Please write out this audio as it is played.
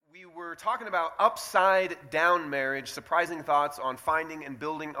were talking about upside down marriage, surprising thoughts on finding and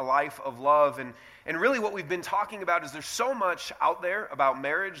building a life of love. And really what we've been talking about is there's so much out there about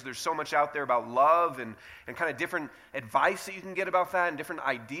marriage. There's so much out there about love and kind of different advice that you can get about that and different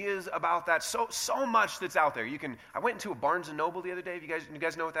ideas about that. So much that's out there. I went into a Barnes & Noble the other day. You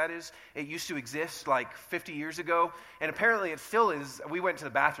guys know what that is? It used to exist like 50 years ago. And apparently it still is. We went to the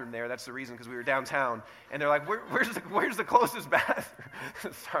bathroom there. That's the reason, because we were downtown. And they're like, where's the closest bathroom?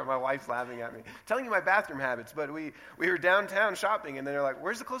 Sorry, my wife's laughing at me. Telling you my bathroom habits, but we were downtown shopping, and they're like,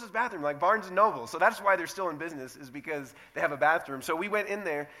 where's the closest bathroom? Like Barnes & Noble. So that's why they're still in business, is because they have a bathroom. So we went in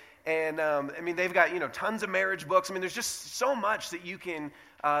there, and they've got, tons of marriage books. There's just so much that you can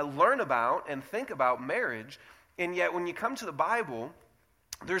learn about and think about marriage. And yet when you come to the Bible,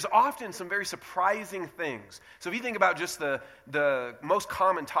 there's often some very surprising things. So if you think about just the most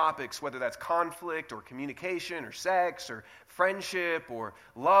common topics, whether that's conflict or communication or sex or friendship or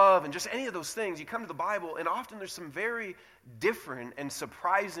love and just any of those things, you come to the Bible and often there's some very different and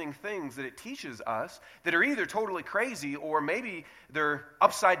surprising things that it teaches us that are either totally crazy or maybe they're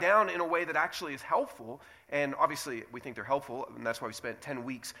upside down in a way that actually is helpful. And obviously we think they're helpful, and that's why we spent 10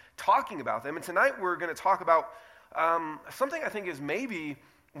 weeks talking about them. And tonight we're going to talk about something I think is maybe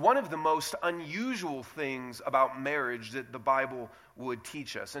one of the most unusual things about marriage that the Bible would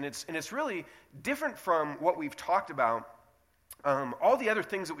teach us. And it's really different from what we've talked about. All the other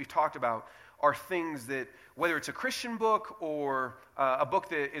things that we've talked about are things that, whether it's a Christian book or a book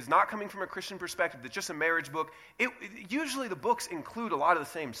that is not coming from a Christian perspective, that's just a marriage book, usually the books include a lot of the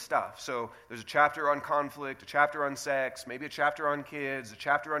same stuff. So there's a chapter on conflict, a chapter on sex, maybe a chapter on kids, a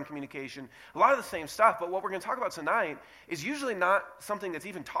chapter on communication, a lot of the same stuff. But what we're going to talk about tonight is usually not something that's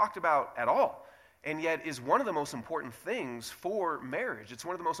even talked about at all, and yet is one of the most important things for marriage. It's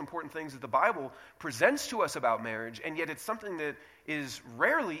one of the most important things that the Bible presents to us about marriage, and yet it's something that is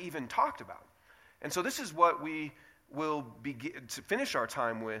rarely even talked about. And so this is what we will begin to finish our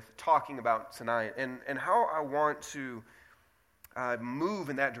time with talking about tonight. And how I want to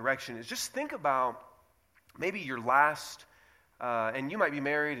move in that direction is just think about maybe your last, and you might be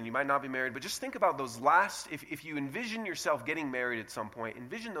married and you might not be married, but just think about those last, if you envision yourself getting married at some point,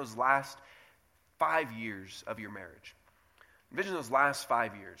 envision those last 5 years of your marriage. Envision those last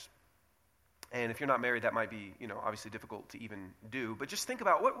 5 years. And if you're not married, that might be, obviously difficult to even do. But just think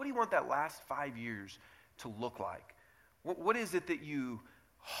about, what do you want that last 5 years to look like? What is it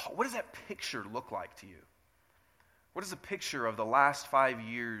what does that picture look like to you? What does the picture of the last 5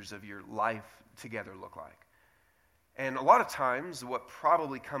 years of your life together look like? And a lot of times, what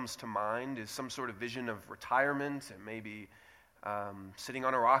probably comes to mind is some sort of vision of retirement and maybe sitting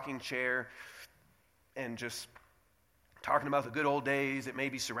on a rocking chair and just talking about the good old days. It may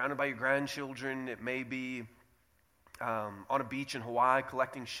be surrounded by your grandchildren. It may be on a beach in Hawaii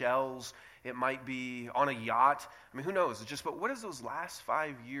collecting shells. It might be on a yacht. Who knows? But what does those last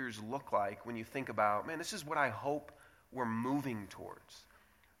 5 years look like when you think about, man, this is what I hope we're moving towards.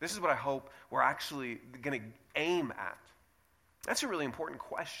 This is what I hope we're actually going to aim at. That's a really important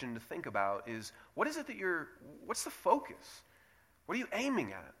question to think about, is what is it what's the focus? What are you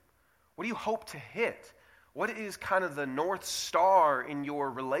aiming at? What do you hope to hit? What is kind of the North Star in your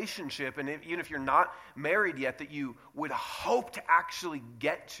relationship, and even if you're not married yet, that you would hope to actually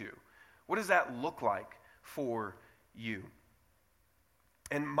get to? What does that look like for you?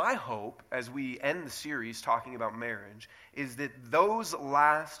 And my hope, as we end the series talking about marriage, is that those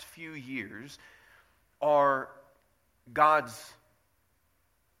last few years are God's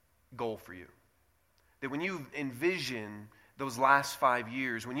goal for you. That when you envision those last 5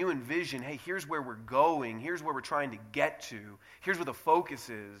 years, when you envision, hey, here's where we're going, here's where we're trying to get to, here's where the focus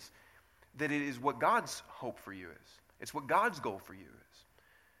is, that it is what God's hope for you is. It's what God's goal for you is.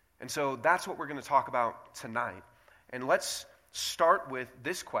 And so that's what we're going to talk about tonight. And let's start with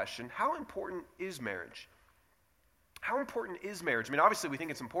this question: how important is marriage? How important is marriage? Obviously we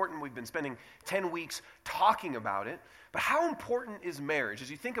think it's important. We've been spending 10 weeks talking about it. But how important is marriage?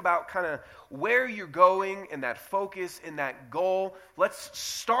 As you think about kind of where you're going and that focus and that goal, let's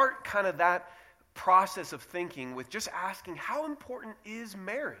start kind of that process of thinking with just asking, how important is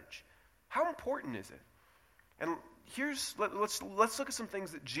marriage? How important is it? And let's look at some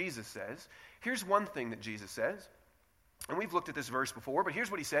things that Jesus says. Here's one thing that Jesus says. And we've looked at this verse before, but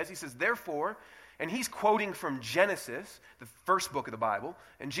here's what he says. He says, therefore, and he's quoting from Genesis, the first book of the Bible.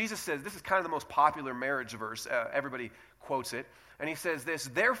 And Jesus says, this is kind of the most popular marriage verse. Everybody quotes it. And he says this: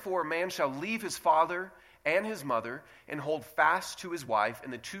 therefore, man shall leave his father and his mother and hold fast to his wife,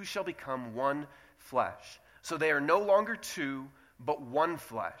 and the two shall become one flesh. So they are no longer two, but one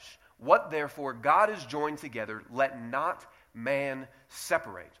flesh. What therefore God has joined together, let not man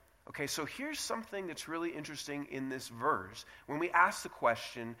separate. Okay, so here's something that's really interesting in this verse. When we ask the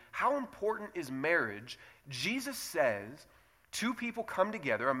question, how important is marriage? Jesus says, two people come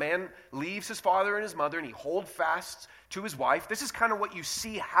together. A man leaves his father and his mother, and he holds fast to his wife. This is kind of what you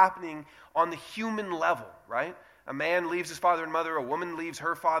see happening on the human level, right? A man leaves his father and mother. A woman leaves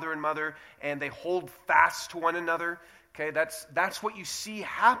her father and mother, and they hold fast to one another. Okay, that's what you see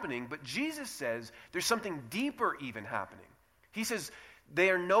happening. But Jesus says there's something deeper even happening. He says they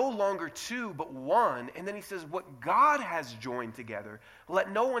are no longer two, but one. And then he says, what God has joined together,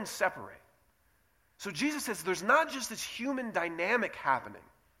 let no one separate. So Jesus says there's not just this human dynamic happening.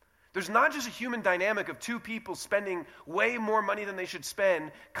 There's not just a human dynamic of two people spending way more money than they should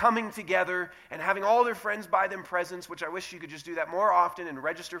spend, coming together and having all their friends buy them presents, which I wish you could just do that more often and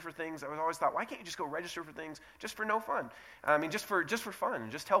register for things. I always thought, why can't you just go register for things just for no fun? I mean, just for fun.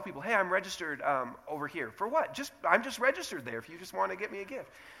 And just tell people, hey, I'm registered over here. For what? I'm just registered there if you just want to get me a gift.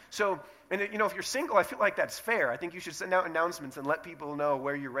 So, and if you're single, I feel like that's fair. I think you should send out announcements and let people know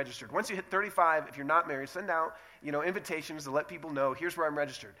where you're registered. Once you hit 35, if you're not married, send out, invitations to let people know, here's where I'm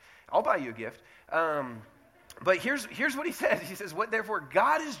registered. I'll buy you a gift. But here's what he says. He says, what therefore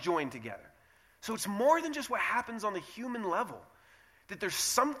God is joined together. So it's more than just what happens on the human level. That there's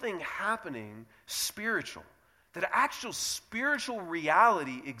something happening spiritual. That actual spiritual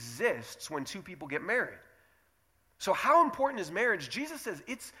reality exists when two people get married. So how important is marriage? Jesus says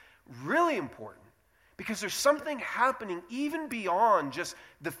it's really important because there's something happening even beyond just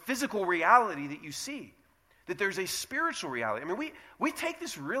the physical reality that you see. That there's a spiritual reality. I mean, we take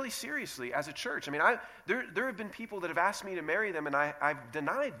this really seriously as a church. I mean, there have been people that have asked me to marry them, and I've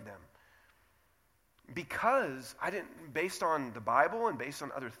denied them. Because I didn't, based on the Bible and based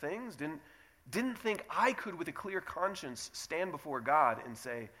on other things, didn't think I could, with a clear conscience, stand before God and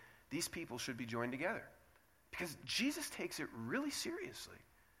say, these people should be joined together. Because Jesus takes it really seriously.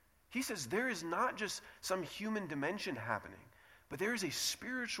 He says there is not just some human dimension happening, but there is a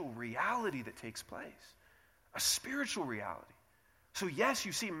spiritual reality that takes place. A spiritual reality. So yes,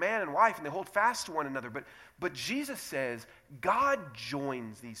 you see man and wife and they hold fast to one another, but Jesus says God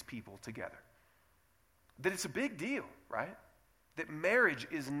joins these people together. That it's a big deal, right? That marriage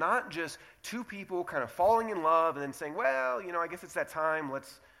is not just two people kind of falling in love and then saying, well, I guess it's that time,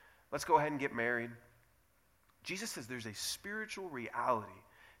 let's go ahead and get married. Jesus says there's a spiritual reality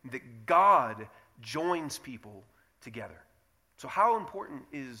that God joins people together. So how important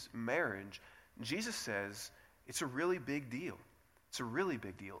is marriage? Jesus says it's a really big deal. It's a really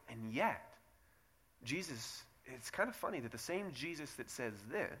big deal. And yet, Jesus, it's kind of funny that the same Jesus that says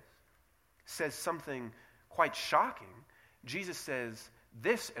this says something quite shocking. Jesus says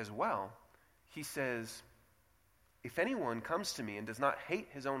this as well. He says, if anyone comes to me and does not hate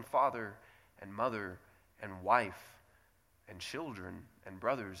his own father and mother and wife and children and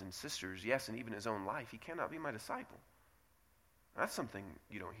brothers and sisters, yes, and even his own life, he cannot be my disciple. That's something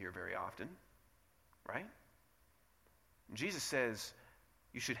you don't hear very often, right? Jesus says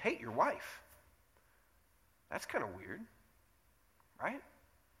you should hate your wife. That's kind of weird, right?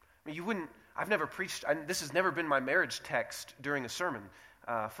 I mean, I've never preached, this has never been my marriage text during a sermon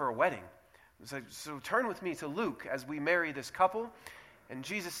for a wedding. So turn with me to Luke as we marry this couple, and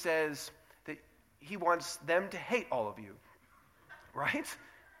Jesus says that he wants them to hate all of you, right?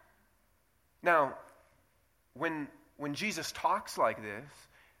 Now, when Jesus talks like this,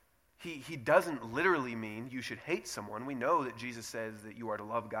 he doesn't literally mean you should hate someone. We know that Jesus says that you are to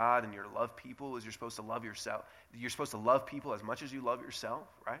love God and you're to love people as you're supposed to love yourself. You're supposed to love people as much as you love yourself,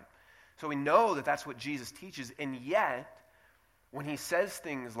 right? So we know that that's what Jesus teaches, and yet, when he says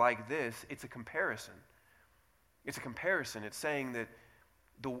things like this, it's a comparison. It's a comparison. It's saying that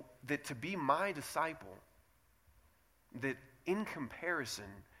to be my disciple, that in comparison,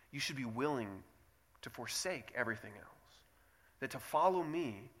 you should be willing to forsake everything else. That to follow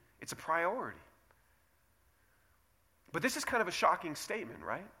me, it's a priority. But this is kind of a shocking statement,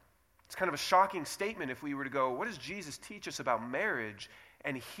 right? It's kind of a shocking statement if we were to go, what does Jesus teach us about marriage?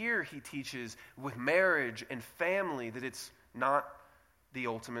 And here he teaches with marriage and family that it's not the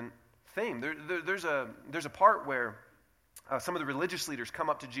ultimate thing. There's a part where some of the religious leaders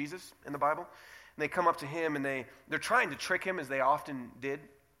come up to Jesus in the Bible, and they come up to him and they're trying to trick him, as they often did.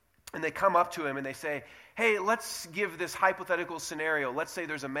 And they come up to him and they say, hey, let's give this hypothetical scenario. Let's say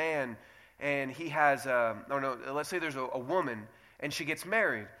there's a man and he has let's say there's a woman and she gets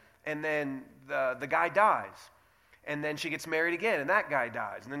married, and then the guy dies. And then she gets married again, and that guy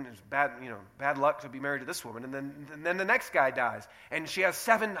dies. And then there's bad luck to be married to this woman. And then the next guy dies, and she has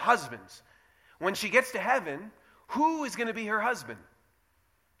 7 husbands. When she gets to heaven, who is going to be her husband?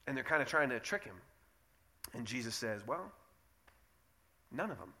 And they're kind of trying to trick him. And Jesus says, well, none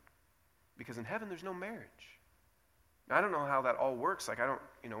of them. Because in heaven, there's no marriage. Now, I don't know how that all works. Like, I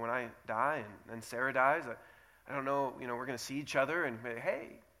don't, when I die and Sarah dies, I don't know, we're going to see each other and, hey,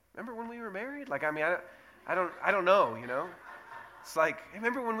 remember when we were married? Like, I mean, I don't know, It's like, hey,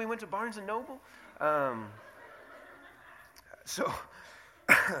 remember when we went to Barnes & Noble? So,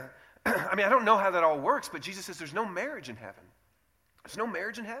 I mean, I don't know how that all works, but Jesus says there's no marriage in heaven. There's no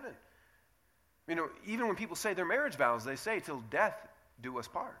marriage in heaven. Even when people say their marriage vows, they say, till death do us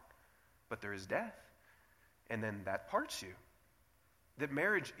part. But there is death, and then that parts you. That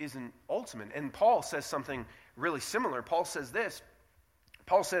marriage isn't ultimate. And Paul says something really similar. Paul says this.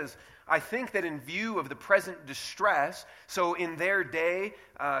 Paul says, I think that in view of the present distress, so in their day,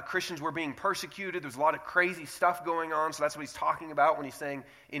 Christians were being persecuted. There's a lot of crazy stuff going on, so that's what he's talking about when he's saying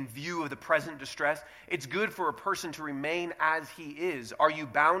in view of the present distress. It's good for a person to remain as he is. Are you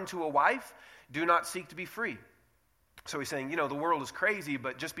bound to a wife? Do not seek to be free. So he's saying, the world is crazy,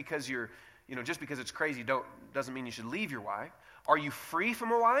 but just because it's crazy doesn't mean you should leave your wife. Are you free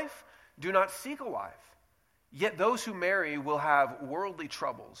from a wife? Do not seek a wife. Yet those who marry will have worldly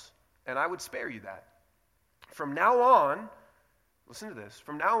troubles, and I would spare you that. From now on, listen to this,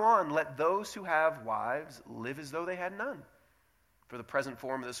 from now on, let those who have wives live as though they had none, for the present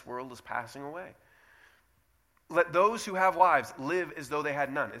form of this world is passing away. Let those who have wives live as though they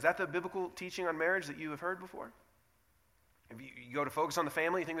had none. Is that the biblical teaching on marriage that you have heard before? If you go to Focus on the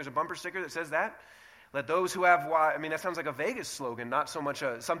Family, you think there's a bumper sticker that says that? Let those who have wives, that sounds like a Vegas slogan, not so much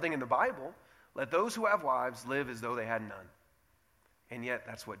something in the Bible. Let those who have wives live as though they had none. And yet,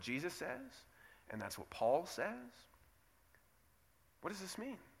 that's what Jesus says, and that's what Paul says. What does this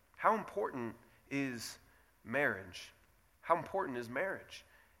mean? How important is marriage? How important is marriage?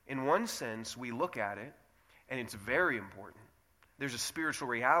 In one sense, we look at it, and it's very important. There's a spiritual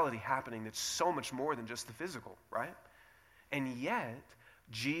reality happening that's so much more than just the physical, right? And yet,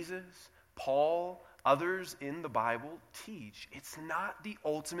 Jesus, Paul, others in the Bible teach it's not the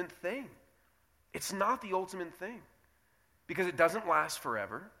ultimate thing. It's not the ultimate thing because it doesn't last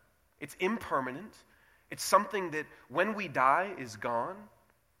forever. It's impermanent. It's something that when we die is gone.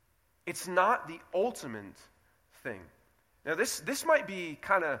 It's not the ultimate thing. Now this might be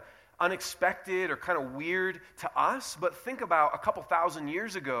kind of unexpected or kind of weird to us, but think about a couple thousand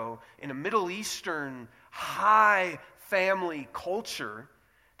years ago in a Middle Eastern high family culture.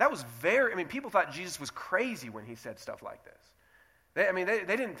 That was people thought Jesus was crazy when he said stuff like this. They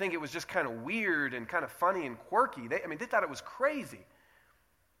didn't think it was just kind of weird and kind of funny and quirky. They thought it was crazy.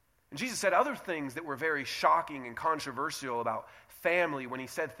 And Jesus said other things that were very shocking and controversial about family when he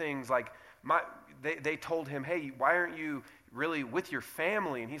said things like, they told him, hey, why aren't you really with your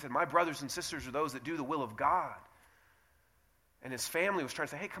family? And he said, my brothers and sisters are those that do the will of God. And his family was trying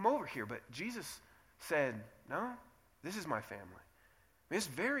to say, hey, come over here. But Jesus said, no, this is my family. It's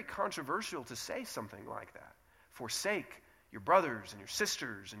very controversial to say something like that. Forsake your brothers and your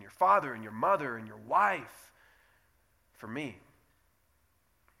sisters and your father and your mother and your wife for me.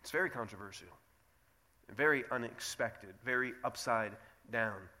 It's very controversial, and very unexpected, very upside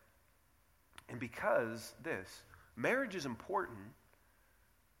down. And because marriage is important,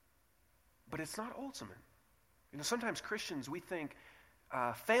 but it's not ultimate. Sometimes Christians, we think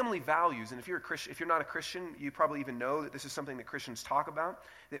family values, and if you're not a Christian, you probably even know that this is something that Christians talk about,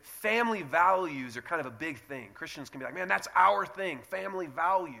 that family values are kind of a big thing. Christians can be like, man, that's our thing, family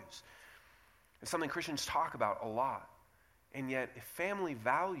values. It's something Christians talk about a lot. And yet, if family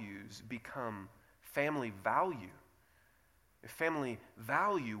values become family value, if family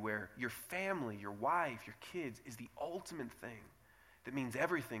value where your family, your wife, your kids is the ultimate thing that means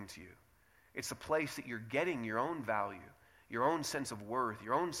everything to you, it's the place that you're getting your own value, your own sense of worth,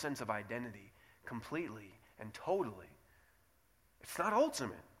 your own sense of identity completely and totally. It's not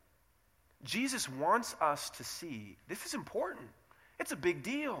ultimate. Jesus wants us to see this is important. It's a big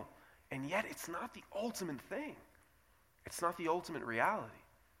deal. And yet it's not the ultimate thing. It's not the ultimate reality.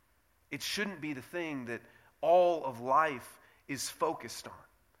 It shouldn't be the thing that all of life is focused on.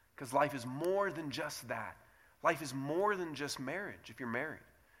 Because life is more than just that. Life is more than just marriage if you're married.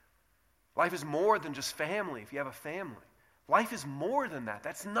 Life is more than just family if you have a family. Life is more than that.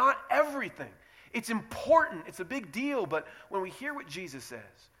 That's not everything. It's important. It's a big deal. But when we hear what Jesus says,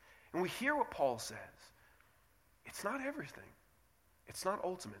 and we hear what Paul says, it's not everything. It's not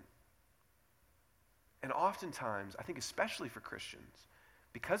ultimate. And oftentimes, I think especially for Christians,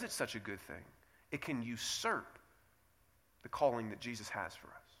 because it's such a good thing, it can usurp the calling that Jesus has for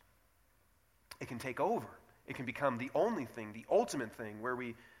us. It can take over. It can become the only thing, the ultimate thing, where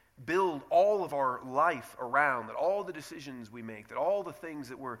we build all of our life around, that all the decisions we make, that all the things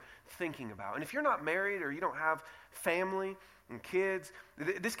that we're thinking about. And if you're not married or you don't have family and kids,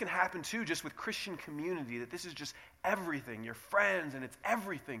 this can happen too just with Christian community, that this is just everything, your friends, and it's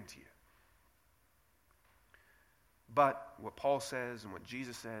everything to you. But what Paul says and what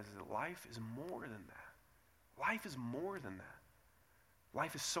Jesus says is that life is more than that. Life is more than that.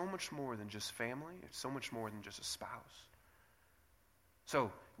 Life is so much more than just family. It's so much more than just a spouse.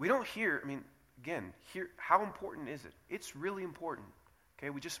 So we don't hear, how important is it? It's really important. Okay,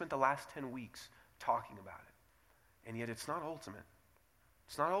 we just spent the last 10 weeks talking about it. And yet it's not ultimate.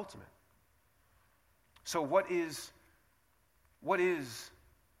 It's not ultimate. So what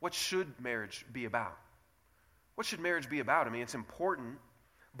should marriage be about? What should marriage be about? It's important,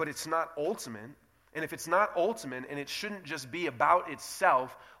 but it's not ultimate. And if it's not ultimate and it shouldn't just be about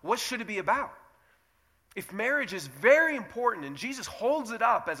itself, what should it be about? If marriage is very important and Jesus holds it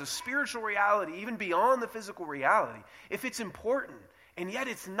up as a spiritual reality, even beyond the physical reality, if it's important and yet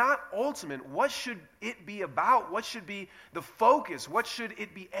it's not ultimate, what should it be about? What should be the focus? What should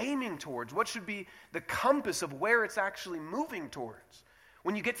it be aiming towards? What should be the compass of where it's actually moving towards?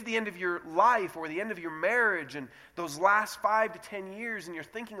 When you get to the end of your life or the end of your marriage and those last 5 to 10 years and you're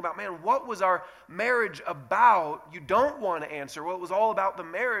thinking about, what was our marriage about? You don't want to answer, well, it was all about the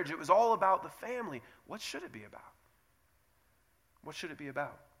marriage. It was all about the family. What should it be about? What should it be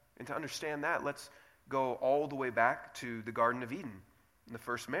about? And to understand that, let's go all the way back to the Garden of Eden, in the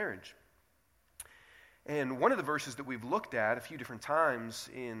first marriage. And one of the verses that we've looked at a few different times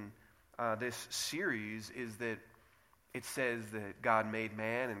in this series is that it says that God made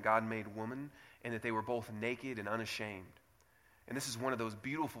man and God made woman, and that they were both naked and unashamed. And this is one of those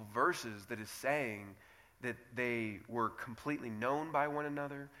beautiful verses that is saying that they were completely known by one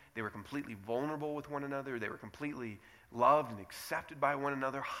another, they were completely vulnerable with one another, they were completely loved and accepted by one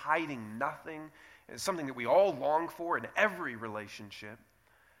another, hiding nothing. It's something that we all long for in every relationship.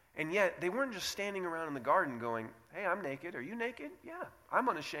 And yet, they weren't just standing around in the garden going, hey, I'm naked. Are you naked? Yeah. I'm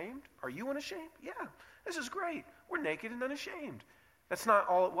unashamed. Are you unashamed? Yeah. This is great. We're naked and unashamed. That's not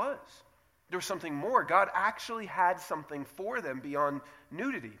all it was. There was something more. God actually had something for them beyond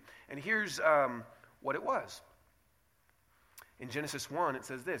nudity. And here's what it was. In Genesis 1, it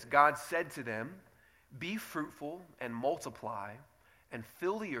says this: God said to them, be fruitful and multiply and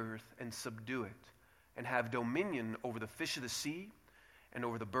fill the earth and subdue it and have dominion over the fish of the sea and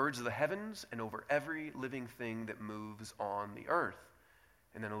over the birds of the heavens and over every living thing that moves on the earth.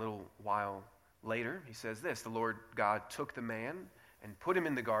 And then a little while later, he says this: the Lord God took the man and put him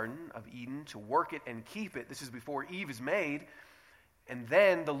in the Garden of Eden to work it and keep it. This is before Eve is made. And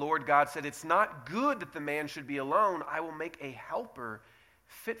then the Lord God said, it's not good that the man should be alone. I will make a helper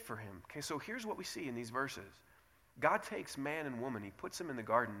fit for him. Okay, so here's what we see in these verses. God takes man and woman, he puts them in the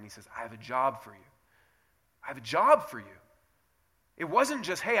garden, and he says, I have a job for you. I have a job for you. It wasn't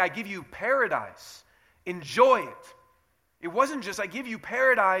just, hey, I give you paradise. Enjoy it. It wasn't just, I give you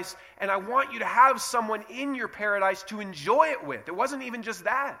paradise and I want you to have someone in your paradise to enjoy it with. It wasn't even just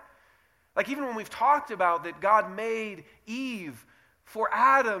that. Like even when we've talked about that God made Eve for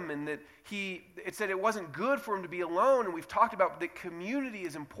Adam and that it said it wasn't good for him to be alone, and we've talked about that community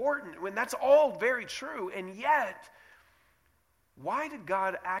is important, when that's all very true, and yet, why did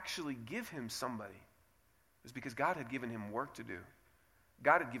God actually give him somebody? It was because God had given him work to do.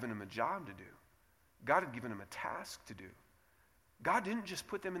 God had given him a job to do. God had given him a task to do. God didn't just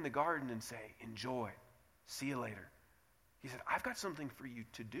put them in the garden and say, enjoy, see you later. He said, I've got something for you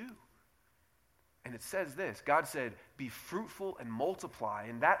to do. And it says this, God said, be fruitful and multiply.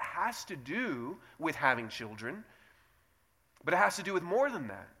 And that has to do with having children, but it has to do with more than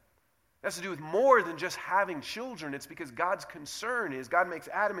that. It has to do with more than just having children. It's because God's concern is God makes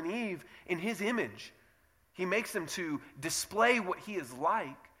Adam and Eve in his image. He makes them to display what he is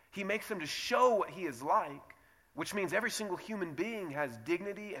like. He makes them to show what he is like, which means every single human being has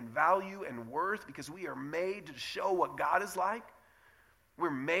dignity and value and worth because we are made to show what God is like. We're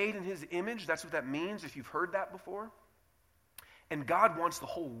made in his image. That's what that means, if you've heard that before. And God wants the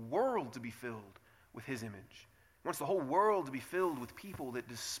whole world to be filled with his image. He wants the whole world to be filled with people that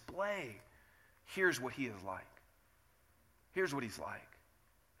display, here's what he is like. Here's what he's like.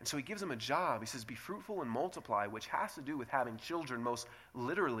 And so he gives them a job. He says, be fruitful and multiply, which has to do with having children most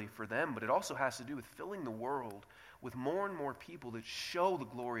literally for them, but it also has to do with filling the world with more and more people that show the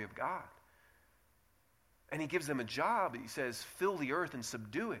glory of God. And he gives them a job. He says, fill the earth and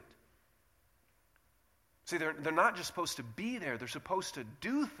subdue it. See, they're not just supposed to be there. They're supposed to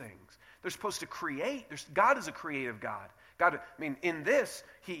do things. They're supposed to create. God is a creative God. God, in this,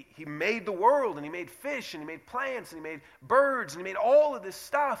 he made the world, and he made fish, and he made plants, and he made birds, and he made all of this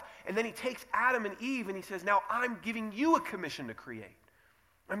stuff. And then he takes Adam and Eve, and he says, now I'm giving you a commission to create.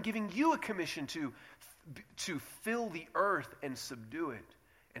 I'm giving you a commission to fill the earth and subdue it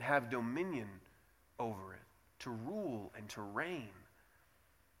and have dominion over it, to rule and to reign.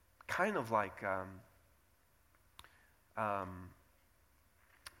 Kind of like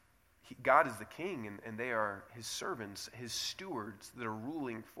God is the king, and they are his servants, his stewards that are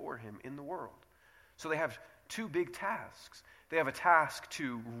ruling for him in the world. So they have two big tasks. They have a task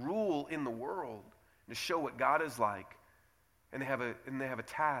to rule in the world, to show what God is like, and they have a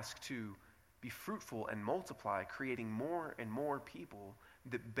task to be fruitful and multiply, creating more and more people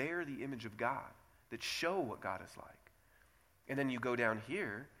that bear the image of God, that show what God is like. And then you go down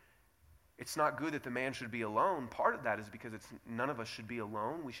here. It's not good that the man should be alone. Part of that is because none of us should be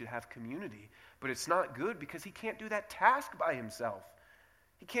alone. We should have community. But it's not good because he can't do that task by himself.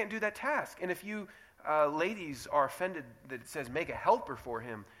 He can't do that task. And if you ladies are offended that it says make a helper for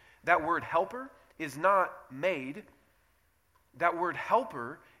him, that word helper is not made. That word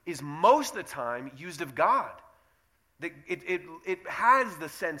helper is most of the time used of God. It has the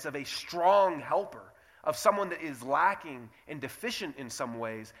sense of a strong helper, of someone that is lacking and deficient in some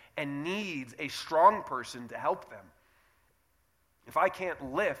ways and needs a strong person to help them. If I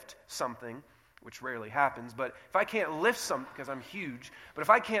can't lift something, which rarely happens, but if I can't lift something, because I'm huge, but if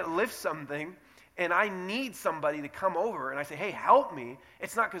I can't lift something and I need somebody to come over and I say, hey, help me,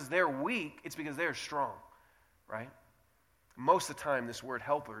 it's not because they're weak, it's because they're strong, right? Most of the time, this word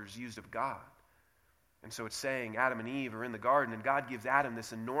helper is used of God. And so it's saying Adam and Eve are in the garden, and God gives Adam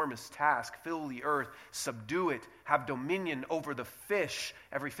this enormous task: fill the earth, subdue it, have dominion over the fish.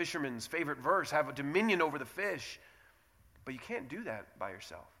 Every fisherman's favorite verse, have a dominion over the fish. But you can't do that by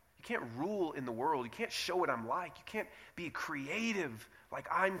yourself. You can't rule in the world. You can't show what I'm like. You can't be creative like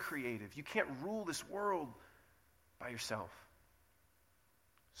I'm creative. You can't rule this world by yourself.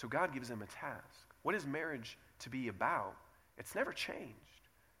 So God gives them a task. What is marriage to be about? It's never changed.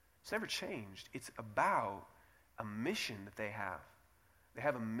 It's never changed. It's about a mission that they have. They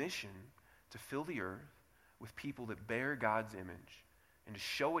have a mission to fill the earth with people that bear God's image and to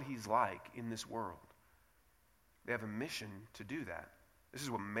show what he's like in this world. They have a mission to do that. This is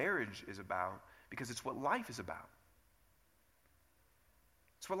what marriage is about because it's what life is about.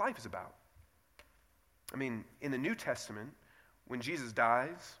 It's what life is about. In the New Testament, when Jesus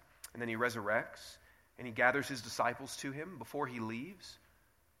dies and then he resurrects and he gathers his disciples to him before he leaves,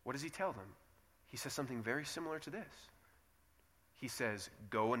 what does he tell them? He says something very similar to this. He says,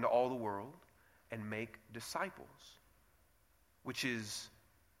 go into all the world and make disciples, which is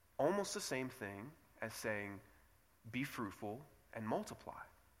almost the same thing as saying, be fruitful and multiply.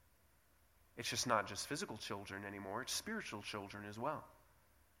 It's just not just physical children anymore, it's spiritual children as well.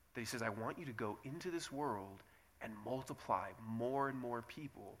 That he says, I want you to go into this world and multiply more and more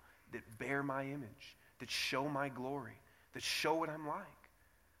people that bear my image, that show my glory, that show what I'm like.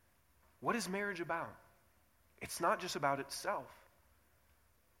 What is marriage about? It's not just about itself.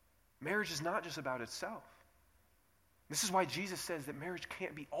 Marriage is not just about itself. This is why Jesus says that marriage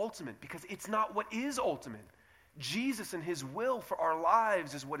can't be ultimate, because it's not what is ultimate. Jesus and his will for our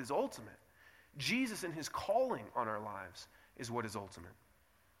lives is what is ultimate. Jesus and his calling on our lives is what is ultimate.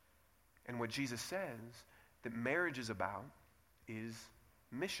 And what Jesus says that marriage is about is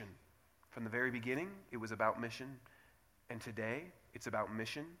mission. From the very beginning, it was about mission. And today, it's about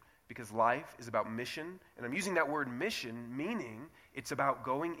mission. Because life is about mission, and I'm using that word mission, meaning it's about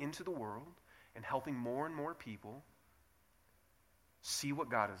going into the world and helping more and more people see what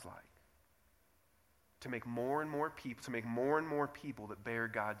God is like. To make more and more people that bear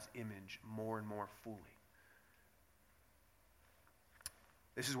God's image more and more fully.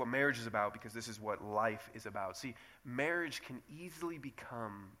 This is what marriage is about because this is what life is about. See, marriage can easily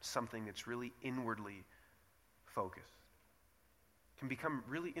become something that's really inwardly focused. Can become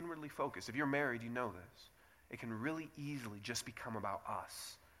really inwardly focused. If you're married, you know this. It can really easily just become about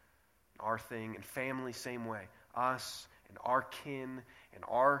us, our thing, and family same way. Us and our kin and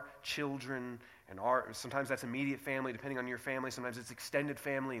our children and sometimes that's immediate family, depending on your family. Sometimes it's extended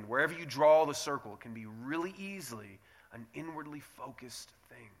family, and wherever you draw the circle, it can be really easily an inwardly focused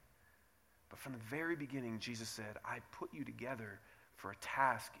thing. But from the very beginning, Jesus said, I put you together for a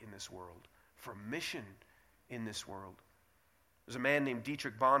task in this world, for a mission in this world. There's a man named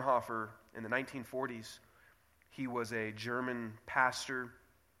Dietrich Bonhoeffer in the 1940s. He was a German pastor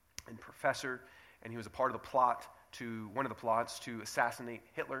and professor, and he was a part of one of the plots to assassinate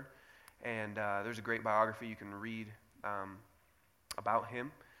Hitler. And there's a great biography you can read about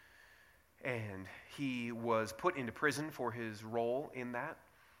him. And he was put into prison for his role in that.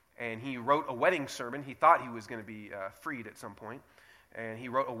 And he wrote a wedding sermon. He thought he was going to be freed at some point. And he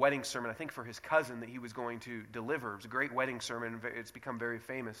wrote a wedding sermon, I think, for his cousin that he was going to deliver. It was a great wedding sermon. It's become very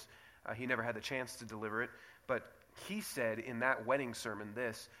famous. He never had the chance to deliver it. But he said in that wedding sermon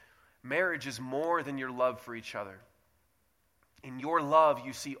this: marriage is more than your love for each other. In your love,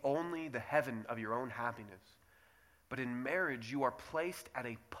 you see only the heaven of your own happiness. But in marriage, you are placed at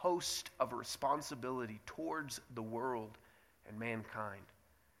a post of responsibility towards the world and mankind.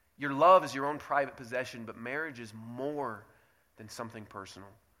 Your love is your own private possession, but marriage is more than something personal.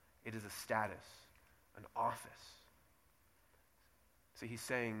 It is a status, an office. See, he's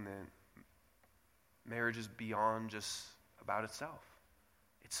saying that marriage is beyond just about itself.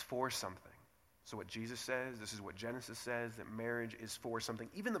 It's for something. So what Jesus says, this is what Genesis says, that marriage is for something.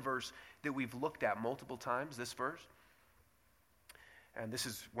 Even the verse that we've looked at multiple times, this verse, and this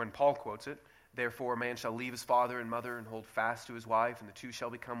is when Paul quotes it, therefore a man shall leave his father and mother and hold fast to his wife, and the two shall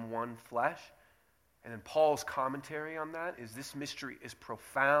become one flesh. And then Paul's commentary on that is this mystery is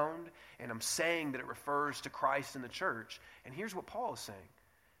profound, and I'm saying that it refers to Christ and the church. And here's what Paul is saying.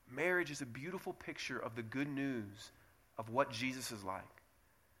 Marriage is a beautiful picture of the good news of what Jesus is like.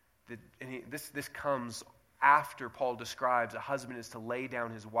 This comes after Paul describes a husband is to lay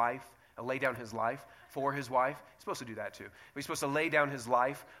down his life for his wife. He's supposed to do that too. But he's supposed to lay down his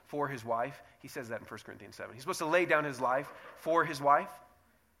life for his wife. He says that in 1 Corinthians 7. He's supposed to lay down his life for his wife.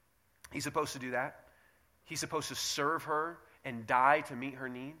 He's supposed to do that. He's supposed to serve her and die to meet her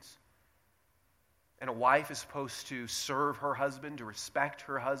needs. And a wife is supposed to serve her husband, to respect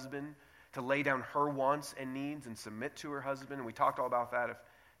her husband, to lay down her wants and needs and submit to her husband. And we talked all about that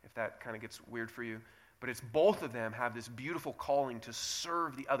if that kind of gets weird for you. But it's both of them have this beautiful calling to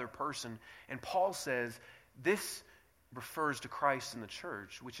serve the other person. And Paul says this refers to Christ and the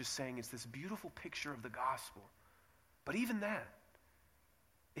church, which is saying it's this beautiful picture of the gospel. But even that,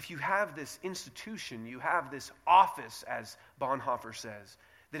 if you have this institution, you have this office, as Bonhoeffer says,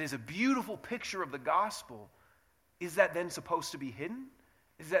 that is a beautiful picture of the gospel, is that then supposed to be hidden?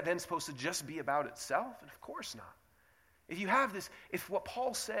 Is that then supposed to just be about itself? And of course not. If you have this, if what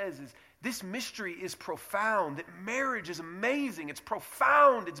Paul says is this mystery is profound, that marriage is amazing, it's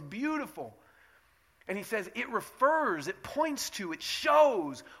profound, it's beautiful. And he says it refers, it points to, it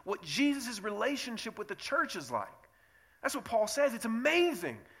shows what Jesus' relationship with the church is like. That's what Paul says. It's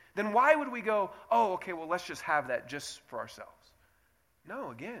amazing. Then why would we go, oh, okay, well, let's just have that just for ourselves?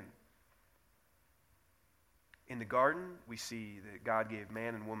 No, again. In the garden, we see that God gave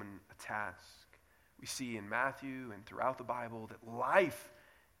man and woman a task. We see in Matthew and throughout the Bible that life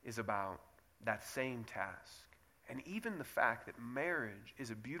is about that same task. And even the fact that marriage is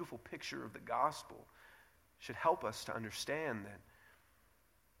a beautiful picture of the gospel should help us to understand that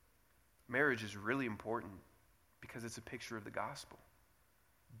marriage is really important because it's a picture of the gospel.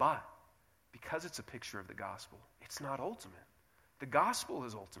 But because it's a picture of the gospel, it's not ultimate. The gospel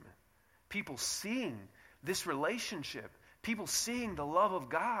is ultimate. People seeing this relationship, people seeing the love of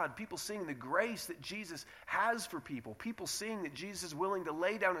God, people seeing the grace that Jesus has for people, people seeing that Jesus is willing to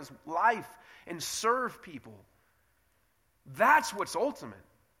lay down his life and serve people. That's what's ultimate.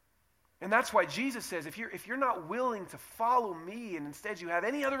 And that's why Jesus says, if you're not willing to follow me and instead you have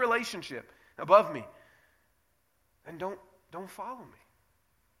any other relationship above me, then don't follow me.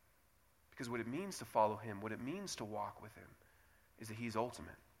 Because what it means to follow him, what it means to walk with him, is that he's ultimate.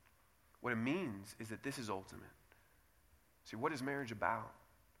 What it means is that this is ultimate. See, what is marriage about?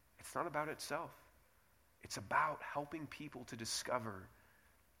 It's not about itself. It's about helping people to discover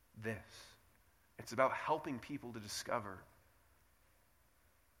this. It's about helping people to discover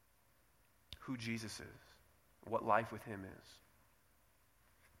who Jesus is, what life with him is.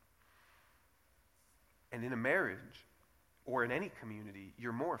 And in a marriage, or in any community,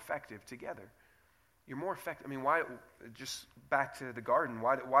 you're more effective together. You're more effective. I mean, why, just back to the garden,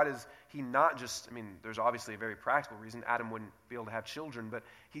 why does he not just, I mean, there's obviously a very practical reason. Adam wouldn't be able to have children, but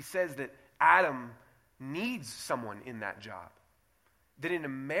he says that Adam needs someone in that job. That in a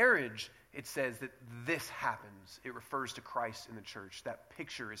marriage, it says that this happens. It refers to Christ in the church. That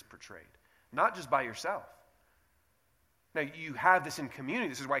picture is portrayed. Not just by yourself. Now, you have this in community.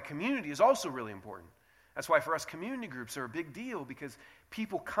 This is why community is also really important. That's why for us, community groups are a big deal, because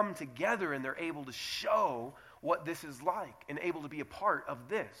people come together and they're able to show what this is like and able to be a part of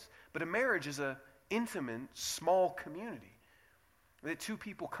this. But a marriage is an intimate, small community that two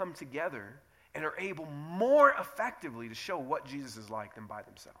people come together and are able more effectively to show what Jesus is like than by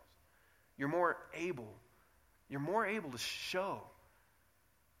themselves. You're more able to show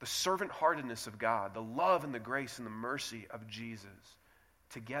the servant-heartedness of God, the love and the grace and the mercy of Jesus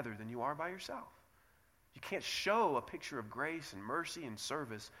together than you are by yourself. You can't show a picture of grace and mercy and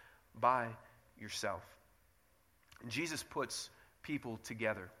service by yourself. And Jesus puts people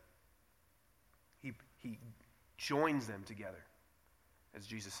together. He joins them together. As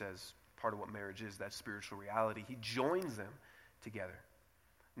Jesus says, part of what marriage is, that spiritual reality. He joins them together.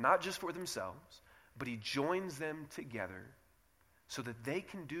 Not just for themselves, but he joins them together so that they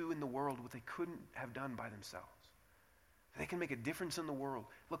can do in the world what they couldn't have done by themselves. They can make a difference in the world.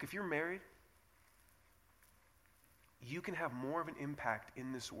 Look, if you're married, you can have more of an impact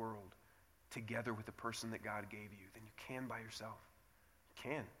in this world together with the person that God gave you than you can by yourself.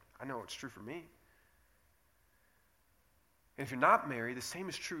 You can. I know it's true for me. And if you're not married, the same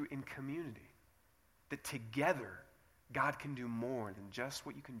is true in community. That together, God can do more than just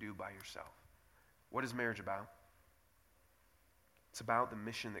what you can do by yourself. What is marriage about? It's about the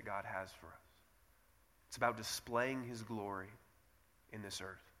mission that God has for us. It's about displaying his glory in this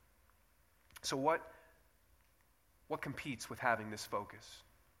earth. So what competes with having this focus?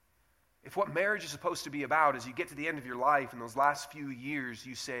 If what marriage is supposed to be about is you get to the end of your life, in those last few years,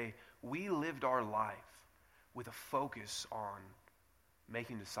 you say, we lived our life with a focus on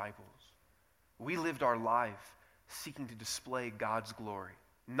making disciples. We lived our life seeking to display God's glory.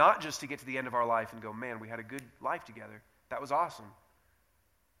 Not just to get to the end of our life and go, man, we had a good life together. That was awesome.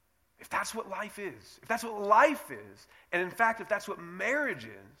 If that's what life is, and in fact, if that's what marriage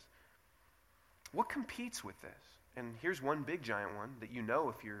is, what competes with this? And here's one big giant one that you know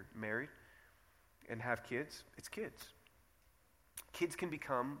if you're married and have kids. It's kids. Kids can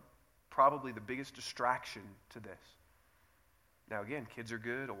become probably the biggest distraction to this. Now again, kids are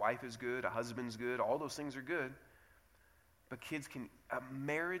good, a wife is good, a husband's good, all those things are good. But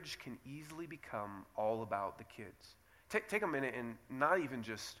marriage can easily become all about the kids. Take a minute and not even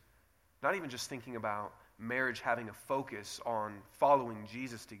just thinking about marriage having a focus on following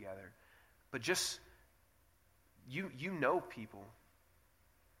Jesus together, but just you know people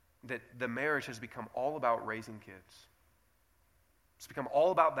that the marriage has become all about raising kids. It's become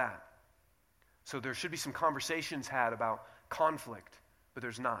all about that. So there should be some conversations had about conflict, but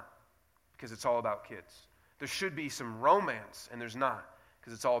there's not, because it's all about kids. There should be some romance, and there's not,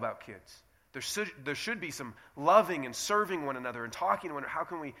 because it's all about kids. There should be some loving and serving one another and talking to one another. How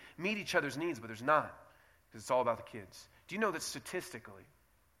can we meet each other's needs? But there's not, because it's all about the kids. Do you know that statistically,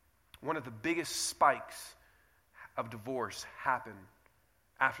 one of the biggest spikes of divorce happen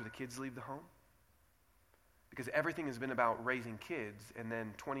after the kids leave the home? Because everything has been about raising kids, and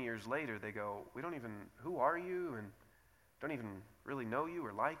then 20 years later they go, who are you? And don't even really know you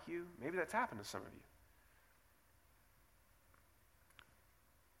or like you. Maybe that's happened to some of you.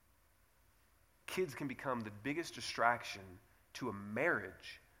 Kids can become the biggest distraction to a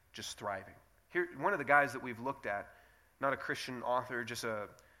marriage just thriving. Here, one of the guys that we've looked at, not a Christian author, just a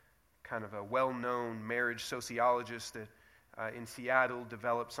kind of a well-known marriage sociologist that in Seattle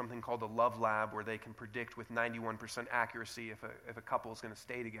developed something called the Love Lab, where they can predict with 91% accuracy if a couple is going to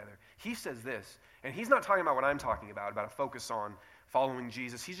stay together. He says this, and he's not talking about what I'm talking about a focus on following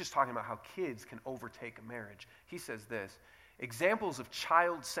Jesus. He's just talking about how kids can overtake a marriage. He says this: examples of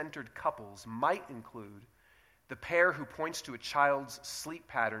child-centered couples might include the pair who points to a child's sleep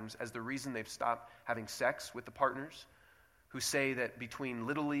patterns as the reason they've stopped having sex with the partners, who say that between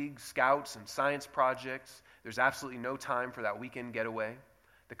Little League, Scouts, and science projects, there's absolutely no time for that weekend getaway.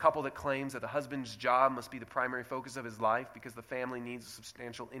 The couple that claims that the husband's job must be the primary focus of his life because the family needs a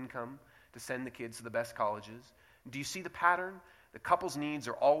substantial income to send the kids to the best colleges. Do you see the pattern? The couple's needs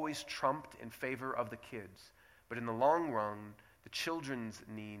are always trumped in favor of the kids. But in the long run, the children's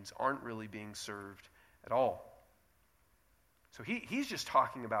needs aren't really being served at all. So he's just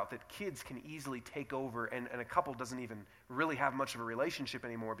talking about that kids can easily take over, and a couple doesn't even really have much of a relationship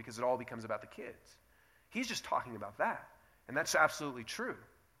anymore because it all becomes about the kids. He's just talking about that, and that's absolutely true.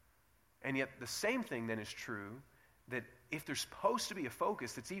 And yet the same thing then is true, that if there's supposed to be a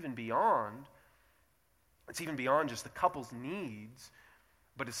focus that's even beyond just the couple's needs,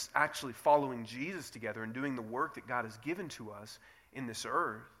 but it's actually following Jesus together and doing the work that God has given to us in this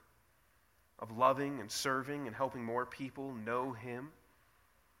earth, of loving and serving and helping more people know him.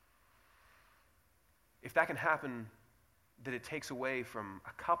 If that can happen, that it takes away from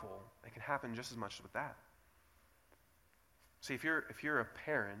a couple, it can happen just as much with that. See, if you're a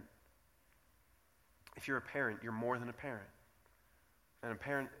parent, you're more than a parent. And a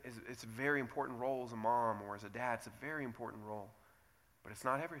parent it's a very important role as a mom or as a dad. It's a very important role. But it's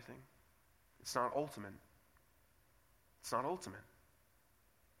not everything. It's not ultimate. It's not ultimate.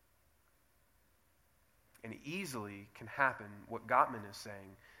 And it easily can happen, what Gottman is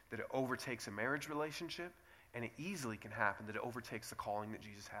saying, that it overtakes a marriage relationship. And it easily can happen that it overtakes the calling that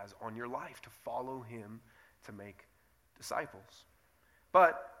Jesus has on your life to follow him, to make disciples.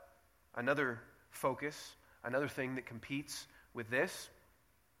 But another focus, another thing that competes with this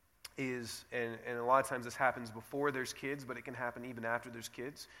is, and a lot of times this happens before there's kids, but it can happen even after there's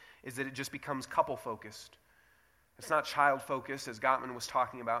kids, is that it just becomes couple-focused. It's not child-focused, as Gottman was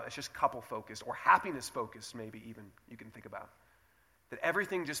talking about. It's just couple-focused, or happiness-focused, maybe even you can think about. That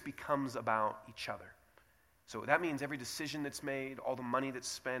everything just becomes about each other. So that means every decision that's made, all the money that's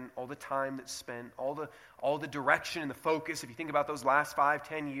spent, all the time that's spent, all the direction and the focus, if you think about those last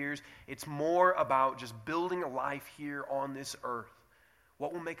 5-10 years, it's more about just building a life here on this earth.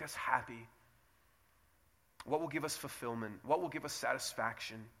 What will make us happy? What will give us fulfillment? What will give us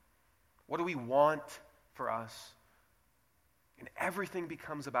satisfaction? What do we want for us? And everything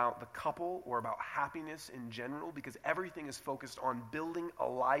becomes about the couple or about happiness in general, because everything is focused on building a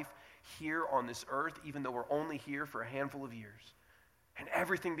life here on this earth, even though we're only here for a handful of years. And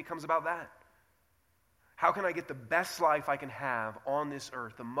everything becomes about that. How can I get the best life I can have on this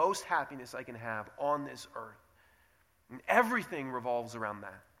earth, the most happiness I can have on this earth? And everything revolves around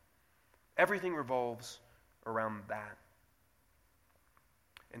that. Everything revolves around that.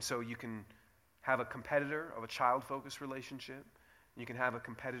 And so you can have a competitor of a child-focused relationship. You can have a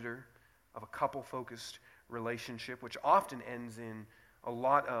competitor of a couple-focused relationship, which often ends in a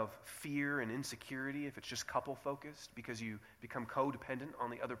lot of fear and insecurity if it's just couple-focused, because you become codependent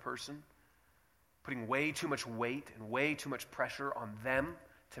on the other person, putting way too much weight and way too much pressure on them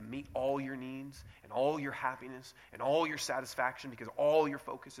to meet all your needs and all your happiness and all your satisfaction, because all your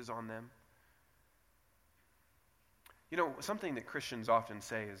focus is on them. You know, something that Christians often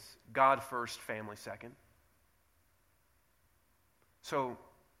say is God first, family second. So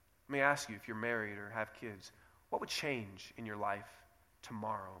let me ask you, if you're married or have kids, what would change in your life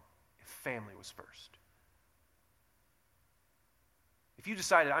tomorrow if family was first? If you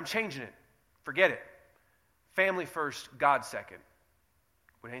decided, I'm changing it, forget it, family first, God second,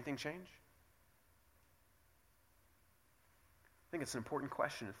 would anything change? I think it's an important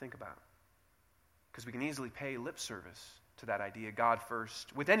question to think about, because we can easily pay lip service to that idea, God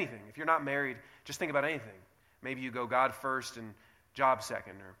first, with anything. If you're not married, just think about anything. Maybe you go God first and job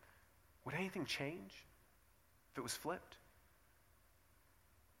second, or would anything change if it was flipped?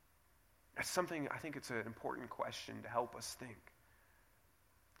 That's something, I think it's an important question to help us think.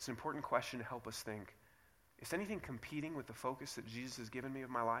 It's an important question to help us think. Is anything competing with the focus that Jesus has given me of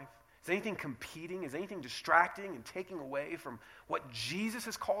my life? Is anything competing? Is anything distracting and taking away from what Jesus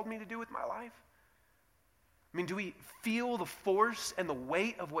has called me to do with my life? I mean, do we feel the force and the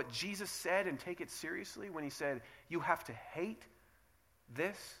weight of what Jesus said and take it seriously when he said, you have to hate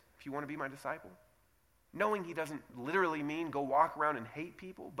this if you want to be my disciple? Knowing he doesn't literally mean go walk around and hate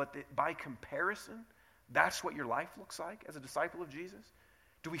people, but that by comparison, that's what your life looks like as a disciple of Jesus.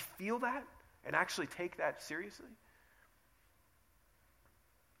 Do we feel that and actually take that seriously?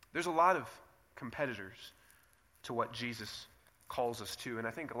 There's a lot of competitors to what Jesus calls us to, and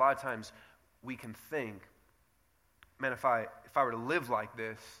I think a lot of times we can think, man, if I were to live like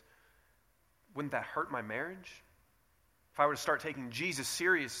this, wouldn't that hurt my marriage? If I were to start taking Jesus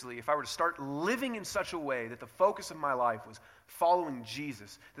seriously, if I were to start living in such a way that the focus of my life was following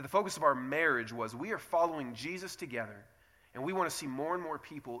Jesus, that the focus of our marriage was we are following Jesus together, and we want to see more and more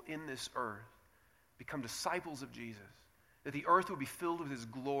people in this earth become disciples of Jesus, that the earth would be filled with his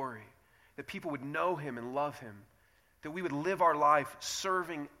glory, that people would know him and love him, that we would live our life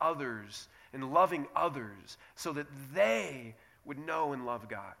serving others and loving others so that they would know and love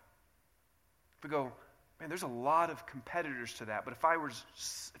God. If we go, man, there's a lot of competitors to that, but if I were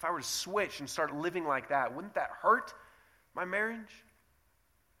to switch and start living like that, wouldn't that hurt my marriage?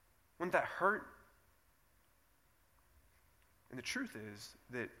 Wouldn't that hurt? And the truth is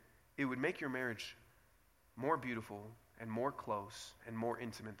that it would make your marriage more beautiful and more close and more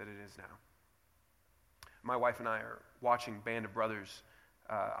intimate than it is now. My wife and I are watching Band of Brothers.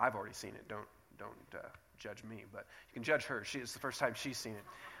 I've already seen it. Don't judge me, but you can judge her. It's the first time she's seen it.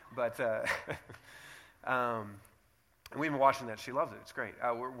 But and we've been watching that. She loves it. It's great.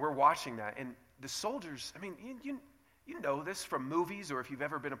 We're watching that, and the soldiers. I mean, you know this from movies, or if you've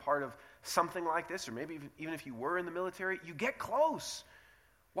ever been a part of something like this, or maybe even if you were in the military, you get close.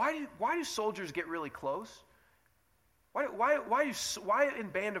 Why do soldiers get really close? Why in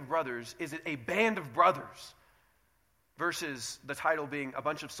Band of Brothers is it a band of brothers versus the title being a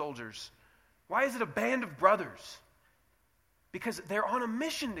bunch of soldiers? Why is it a band of brothers? Because they're on a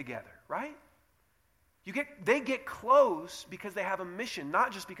mission together, right? They get close because they have a mission,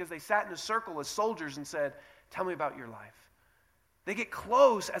 not just because they sat in a circle as soldiers and said, tell me about your life. They get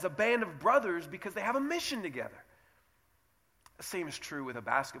close as a band of brothers because they have a mission together. The same is true with a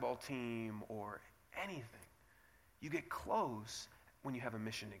basketball team or anything. You get close when you have a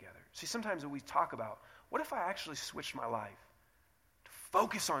mission together. See, sometimes we talk about, what if I actually switched my life to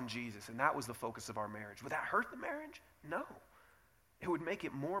focus on Jesus and that was the focus of our marriage? Would that hurt the marriage? No. It would make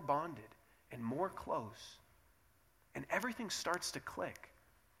it more bonded and more close. And everything starts to click.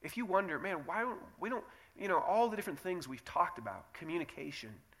 If you wonder, man, why don't we don't, all the different things we've talked about,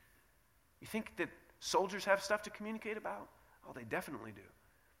 communication. You think that soldiers have stuff to communicate about? Oh, they definitely do.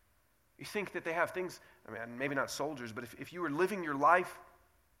 You think that they have things, maybe not soldiers, but if you were living your life,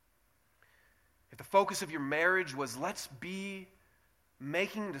 if the focus of your marriage was let's be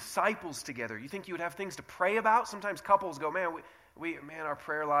making disciples together, you think you would have things to pray about? Sometimes couples go, man, our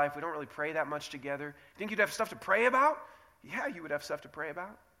prayer life, we don't really pray that much together. You think you'd have stuff to pray about? Yeah, you would have stuff to pray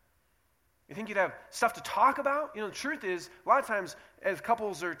about. You think you'd have stuff to talk about? The truth is, a lot of times as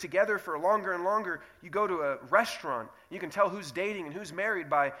couples are together for longer and longer, you go to a restaurant, you can tell who's dating and who's married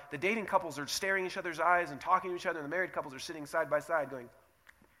by the dating couples are staring each other's eyes and talking to each other, and the married couples are sitting side by side going,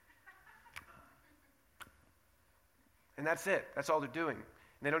 and that's it. That's all they're doing. And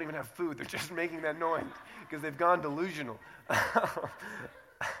they don't even have food. They're just making that noise because they've gone delusional.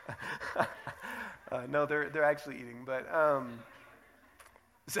 No, they're actually eating, but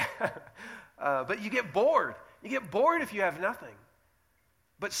you get bored. You get bored if you have nothing.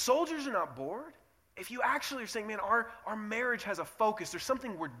 But soldiers are not bored. If you actually are saying, man, our marriage has a focus, there's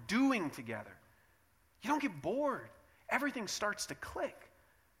something we're doing together, you don't get bored. Everything starts to click.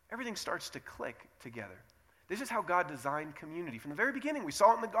 Everything starts to click together. This is how God designed community. From the very beginning, we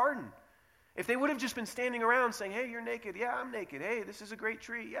saw it in the garden. If they would have just been standing around saying, hey, you're naked. Yeah, I'm naked. Hey, this is a great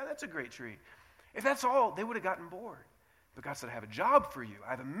tree. Yeah, that's a great tree. If that's all, they would have gotten bored. But God said, I have a job for you. I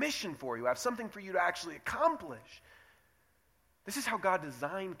have a mission for you. I have something for you to actually accomplish. This is how God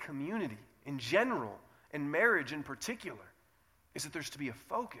designed community in general, and marriage in particular, is that there's to be a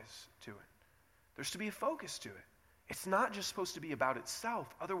focus to it. There's to be a focus to it. It's not just supposed to be about itself.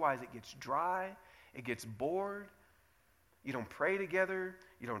 Otherwise, it gets dry. It gets bored. You don't pray together.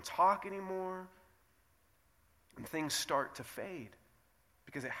 You don't talk anymore. And things start to fade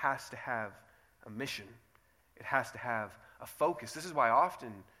because it has to have a mission. It has to have a focus. This is why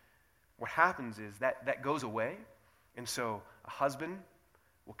often what happens is that goes away. And so a husband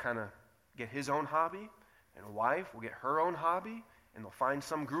will kind of get his own hobby, and a wife will get her own hobby, and they'll find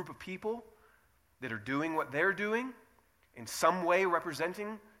some group of people that are doing what they're doing, in some way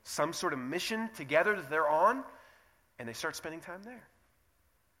representing some sort of mission together that they're on, and they start spending time there.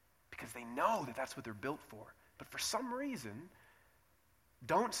 Because they know that that's what they're built for. But for some reason,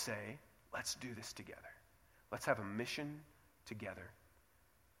 don't say, let's do this together. Let's have a mission together.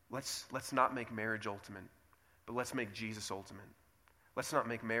 Let's not make marriage ultimate, but let's make Jesus ultimate. Let's not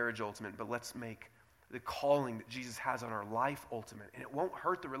make marriage ultimate, but let's make the calling that Jesus has on our life ultimate. And it won't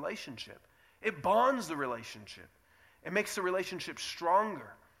hurt the relationship. It bonds the relationship. It makes the relationship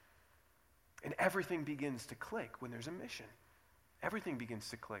stronger. And everything begins to click when there's a mission. Everything begins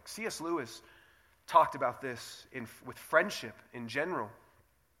to click. C.S. Lewis talked about this with friendship in general.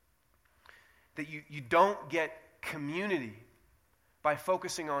 That you don't get community by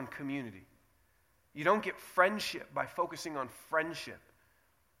focusing on community. You don't get friendship by focusing on friendship.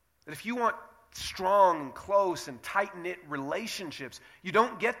 That if you want strong and close and tight-knit relationships, you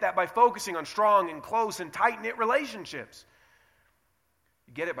don't get that by focusing on strong and close and tight-knit relationships.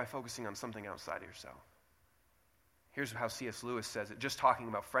 You get it by focusing on something outside of yourself. Here's how C.S. Lewis says it, just talking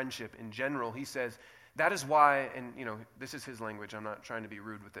about friendship in general. He says, that is why, and this is his language, I'm not trying to be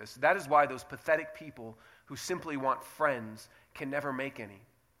rude with this. That is why those pathetic people who simply want friends can never make any.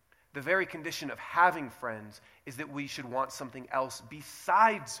 The very condition of having friends is that we should want something else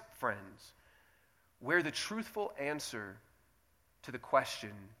besides friends. Where the truthful answer to the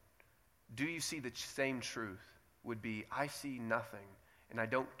question, do you see the same truth, would be, I see nothing, and I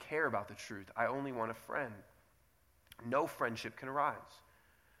don't care about the truth. I only want a friend. No friendship can arise.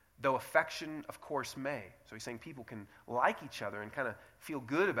 Though affection, of course, may. So he's saying people can like each other and kind of feel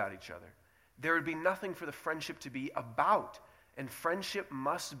good about each other. There would be nothing for the friendship to be about. And friendship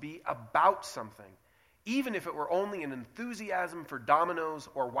must be about something, even if it were only an enthusiasm for dominoes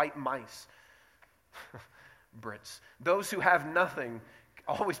or white mice. Brits. Those who have nothing,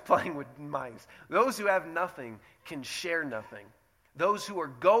 always playing with mice. Those who have nothing can share nothing. Those who are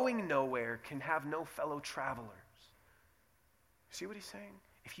going nowhere can have no fellow travelers. See what he's saying?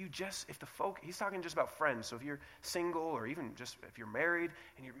 He's talking just about friends. So if you're single or even just if you're married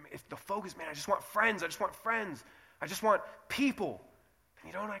and if the focus, man, I just want friends. I just want people.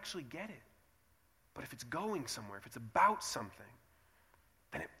 Then you don't actually get it. But if it's going somewhere, if it's about something,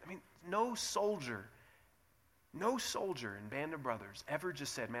 then no soldier in Band of Brothers ever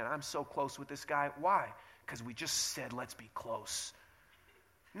just said, man, I'm so close with this guy. Why? Because we just said, let's be close.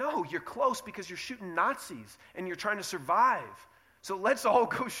 No, you're close because you're shooting Nazis and you're trying to survive. So let's all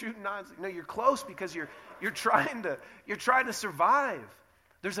go shoot Nazis. No, you're close because you're trying to survive.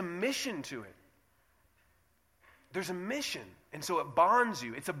 There's a mission to it. There's a mission. And so it bonds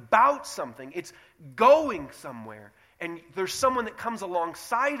you. It's about something. It's going somewhere. And there's someone that comes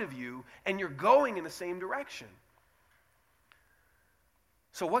alongside of you, and you're going in the same direction.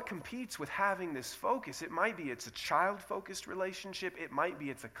 So what competes with having this focus? It might be it's a child-focused relationship. It might be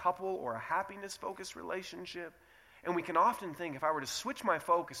it's a couple or a happiness-focused relationship. And we can often think, if I were to switch my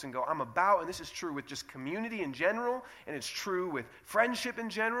focus and go, I'm about, and this is true with just community in general, and it's true with friendship in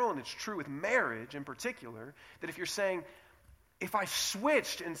general, and it's true with marriage in particular, that if you're saying, if I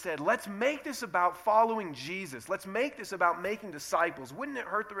switched and said, let's make this about following Jesus, let's make this about making disciples, wouldn't it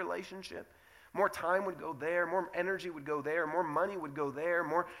hurt the relationship? More time would go there, more energy would go there, more money would go there,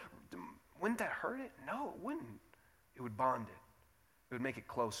 wouldn't that hurt it? No, it wouldn't. It would bond it. It would make it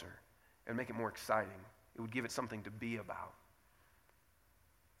closer. It would make it more exciting. It would give it something to be about.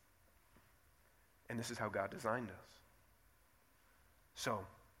 And this is how God designed us. So,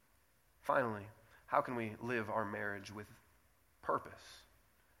 finally, how can we live our marriage with purpose?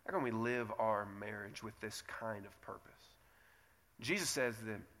 How can we live our marriage with this kind of purpose? Jesus says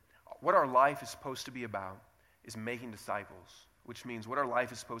that what our life is supposed to be about is making disciples, which means what our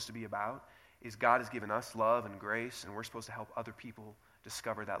life is supposed to be about is God has given us love and grace, and we're supposed to help other people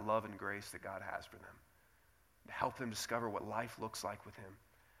discover that love and grace that God has for them. To help them discover what life looks like with Him.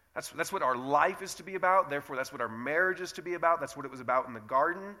 That's what our life is to be about. Therefore, that's what our marriage is to be about. That's what it was about in the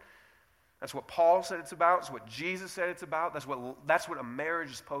garden. That's what Paul said it's about. It's what Jesus said it's about. That's what a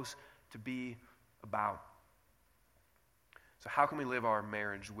marriage is supposed to be about. So how can we live our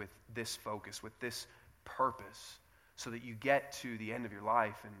marriage with this focus, with this purpose, so that you get to the end of your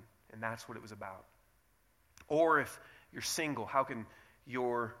life and that's what it was about? Or if you're single, how can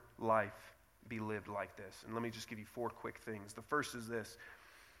your life be lived like this? And let me just give you 4 quick things. The first is this.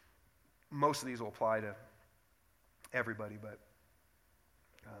 Most of these will apply to everybody, but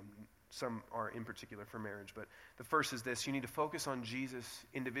some are in particular for marriage. But the first is this. You need to focus on Jesus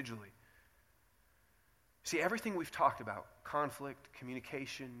individually. See, everything we've talked about, conflict,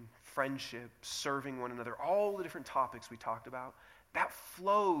 communication, friendship, serving one another, all the different topics we talked about, that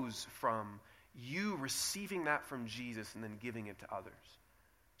flows from you receiving that from Jesus and then giving it to others.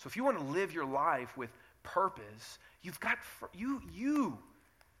 So if you want to live your life with purpose, you've got to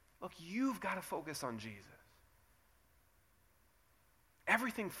focus on Jesus.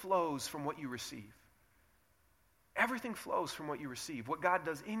 Everything flows from what you receive. Everything flows from what you receive. What God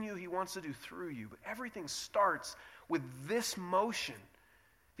does in you, He wants to do through you. But everything starts with this motion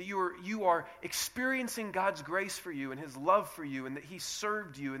that you are experiencing God's grace for you and His love for you, and that He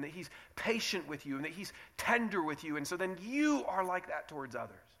served you, and that He's patient with you, and that He's tender with you. And so then you are like that towards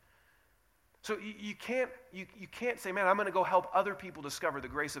others. So you can't say, man, I'm going to go help other people discover the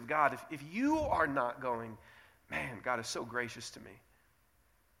grace of God. If you are not going, man, God is so gracious to me.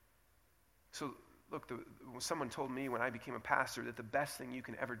 So look, someone told me when I became a pastor that the best thing you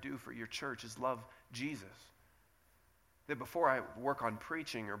can ever do for your church is love Jesus. That before I work on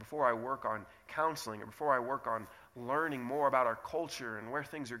preaching, or before I work on counseling, or before I work on learning more about our culture and where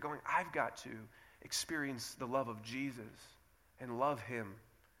things are going, I've got to experience the love of Jesus and love Him,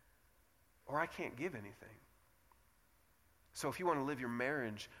 or I can't give anything. So if you want to live your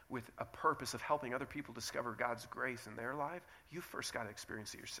marriage with a purpose of helping other people discover God's grace in their life, you first got to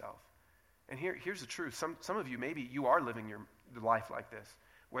experience it yourself. And here's the truth. Some of you, maybe you are living your life like this,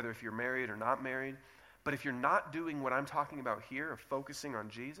 whether if you're married or not married. But if you're not doing what I'm talking about here, of focusing on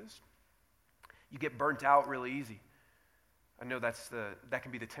Jesus, you get burnt out really easy. I know that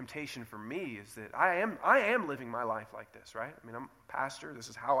can be the temptation for me, is that I am living my life like this, right? I mean, I'm a pastor. This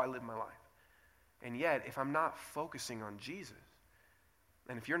is how I live my life. And yet, if I'm not focusing on Jesus,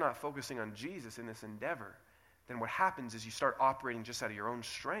 and if you're not focusing on Jesus in this endeavor, then what happens is you start operating just out of your own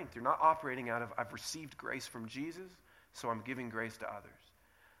strength. You're not operating out of, I've received grace from Jesus, so I'm giving grace to others.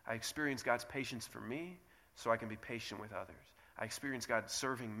 I experience God's patience for me, so I can be patient with others. I experience God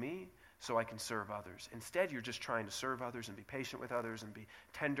serving me, so I can serve others. Instead, you're just trying to serve others and be patient with others and be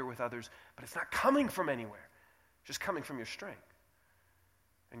tender with others, but it's not coming from anywhere. It's just coming from your strength.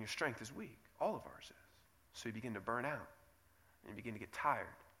 And your strength is weak. All of ours is. So you begin to burn out, and you begin to get tired.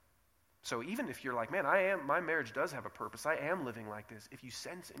 So even if you're like, man, my marriage does have a purpose, I am living like this, if you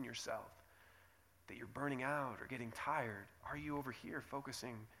sense in yourself that you're burning out or getting tired, are you over here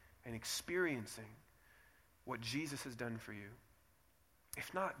focusing and experiencing what Jesus has done for you?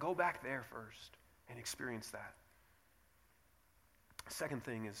 If not, go back there first and experience that. Second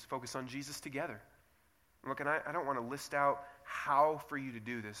thing is focus on Jesus together. Look, and I don't want to list out how for you to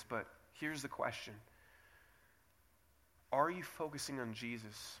do this, but here's the question. Are you focusing on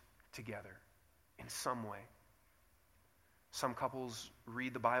Jesus together in some way? Some couples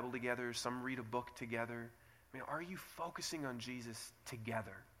read the Bible together. Some read a book together. I mean, are you focusing on Jesus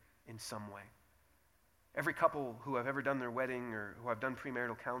together in some way? Every couple who I've ever done their wedding or who I've done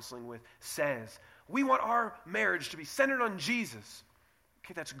premarital counseling with says, we want our marriage to be centered on Jesus.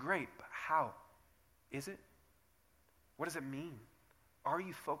 Okay, that's great, but how? Is it? What does it mean? Are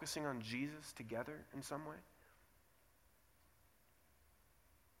you focusing on Jesus together in some way?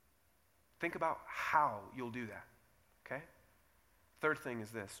 Think about how you'll do that, okay? Third thing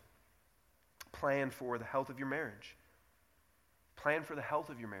is this. Plan for the health of your marriage. Plan for the health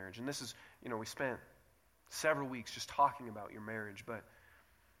of your marriage. And this is, we spent several weeks just talking about your marriage, but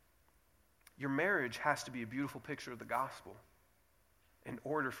your marriage has to be a beautiful picture of the gospel in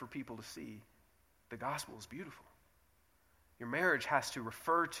order for people to see the gospel is beautiful. Your marriage has to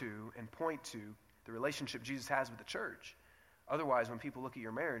refer to and point to the relationship Jesus has with the church. Otherwise, when people look at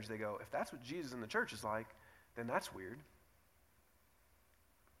your marriage, they go, if that's what Jesus and the church is like, then that's weird.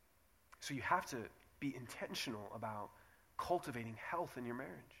 So you have to be intentional about cultivating health in your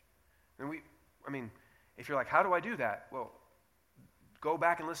marriage. And if you're like, how do I do that? Well, go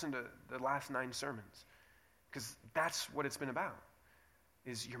back and listen to the last 9 sermons, because that's what it's been about,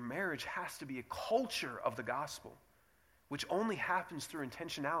 is your marriage has to be a culture of the gospel, which only happens through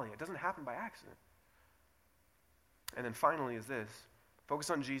intentionality. It doesn't happen by accident. And then finally is this. Focus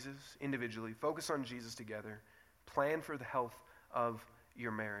on Jesus individually. Focus on Jesus together. Plan for the health of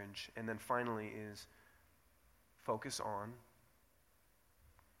your marriage. And then finally is focus on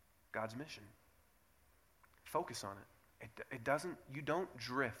God's mission. Focus on it. You don't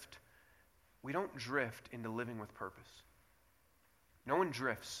drift. We don't drift into living with purpose. No one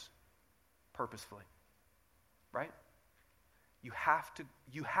drifts purposefully, right? You have to,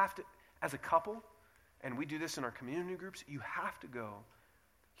 as a couple, and we do this in our community groups, you have to go,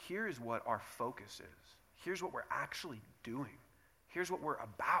 here is what our focus is. Here's what we're actually doing. Here's what we're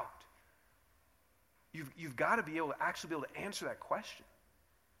about. You've got to be able to actually be able to answer that question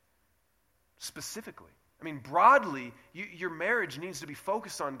specifically. Broadly, your marriage needs to be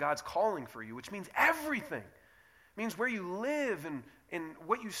focused on God's calling for you, which means everything. It means where you live and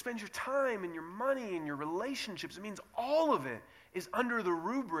what you spend your time and your money and your relationships. It means all of it is under the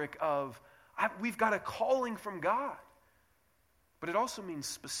rubric of we've got a calling from God. But it also means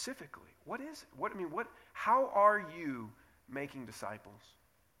specifically, what is it? How are you making disciples?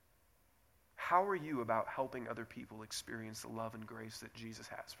 How are you about helping other people experience the love and grace that Jesus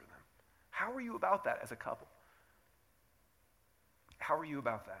has for them? How are you about that as a couple? How are you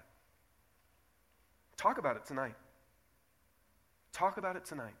about that? Talk about it tonight. Talk about it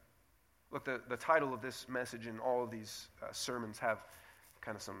tonight. Look, the title of this message and all of these sermons have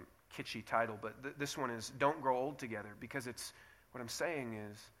kind of some kitschy title, but this one is Don't Grow Old Together, because it's, what I'm saying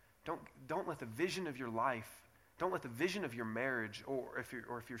is, don't let the vision of your life, don't let the vision of your marriage, or if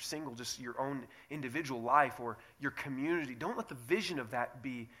you're single, just your own individual life or your community, don't let the vision of that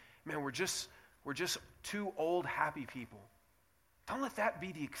be, man, we're just 2 old happy people. Don't let that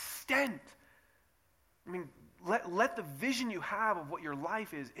be the extent. Let the vision you have of what your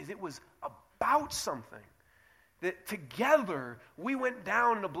life is it was about something. That together we went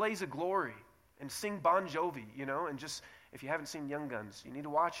down in a blaze of glory and sing Bon Jovi, and just, if you haven't seen Young Guns, you need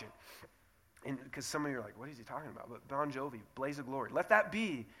to watch it. And because some of you are like, what is he talking about? But Bon Jovi, blaze of glory. Let that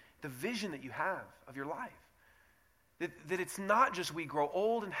be the vision that you have of your life. That it's not just we grow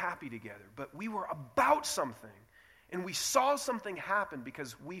old and happy together, but we were about something. And we saw something happen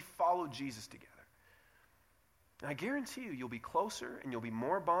because we followed Jesus together. And I guarantee you'll be closer and you'll be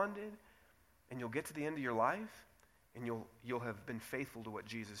more bonded and you'll get to the end of your life and you'll have been faithful to what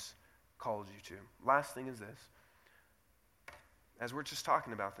Jesus called you to. Last thing is this. As we're just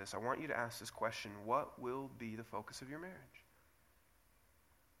talking about this, I want you to ask this question: what will be the focus of your marriage?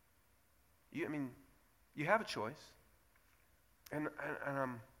 You have a choice. And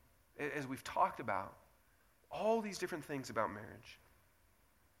as we've talked about all these different things about marriage,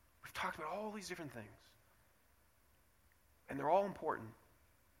 we've talked about all these different things. And they're all important.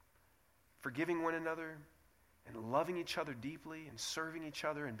 Forgiving one another and loving each other deeply and serving each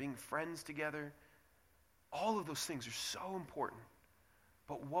other and being friends together. All of those things are so important.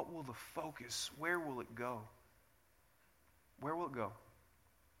 But what will the focus, where will it go? Where will it go?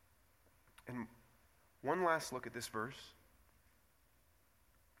 And one last look at this verse.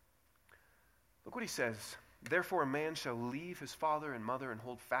 Look what he says Therefore a man shall leave his father and mother and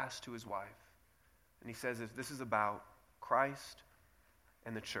hold fast to his wife. And he says this is about Christ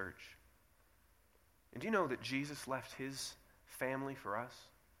and the church. And do you know that Jesus left his family for us?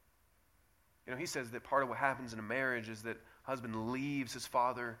 You know, he says that part of what happens in a marriage is that husband leaves his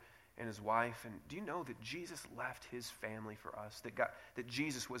father and his wife. And do you know that Jesus left his family for us? That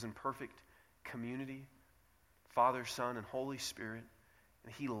Jesus was in perfect community, Father, Son, and Holy Spirit.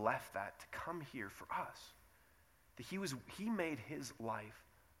 And he left that to come here for us. That he made his life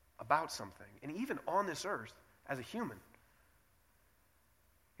about something. And even on this earth, as a human.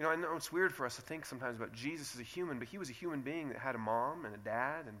 You know, I know it's weird for us to think sometimes about Jesus as a human, but he was a human being that had a mom and a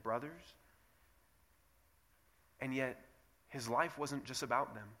dad and brothers. And yet, his life wasn't just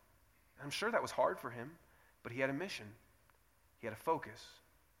about them. I'm sure that was hard for him, but he had a mission. He had a focus.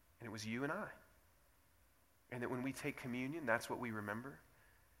 And it was you and I. And that when we take communion, that's what we remember.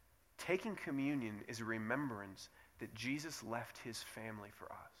 Taking communion is a remembrance that Jesus left his family for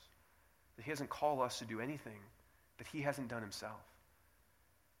us. That he doesn't call us to do anything that he hasn't done himself.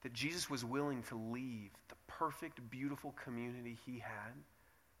 That Jesus was willing to leave the perfect, beautiful community he had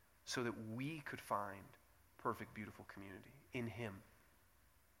so that we could find perfect, beautiful community in him.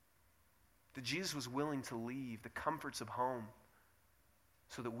 That Jesus was willing to leave the comforts of home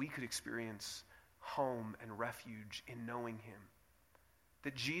so that we could experience home and refuge in knowing him.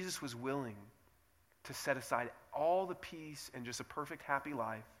 That Jesus was willing to set aside all the peace and just a perfect, happy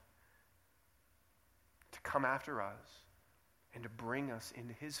life to come after us and to bring us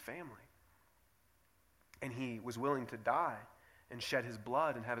into his family. And he was willing to die and shed his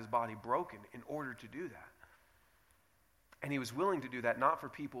blood and have his body broken in order to do that. And he was willing to do that not for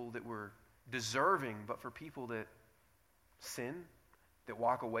people that were deserving, but for people that sin, that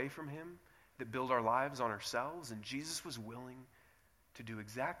walk away from him, that build our lives on ourselves. And Jesus was willing to do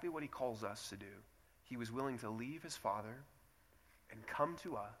exactly what he calls us to do. He was willing to leave his Father and come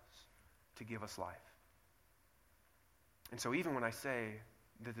to us to give us life. And so even when I say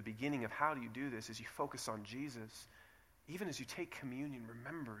that the beginning of how do you do this is you focus on Jesus, even as you take communion,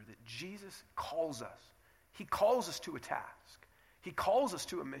 remember that Jesus calls us. He calls us to a task. He calls us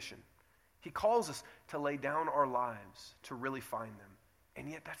to a mission. He calls us to lay down our lives to really find them. And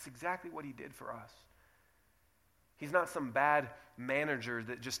yet that's exactly what he did for us. He's not some bad manager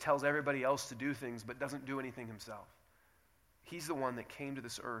that just tells everybody else to do things but doesn't do anything himself. He's the one that came to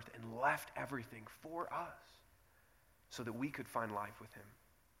this earth and left everything for us so that we could find life with him.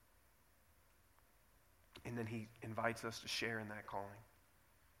 And then he invites us to share in that calling.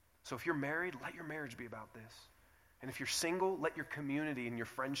 So if you're married, let your marriage be about this. And if you're single, let your community and your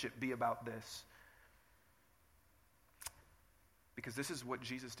friendship be about this. Because this is what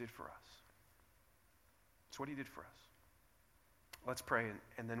Jesus did for us. It's what he did for us. Let's pray,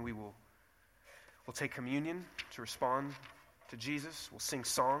 and then we'll take communion to respond to Jesus. We'll sing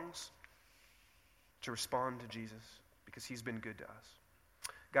songs to respond to Jesus because he's been good to us.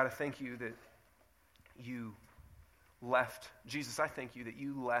 God, I thank you that you left. Jesus, I thank you that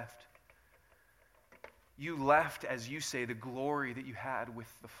you left. You left, as you say, the glory that you had with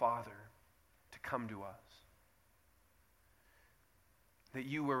the Father to come to us. That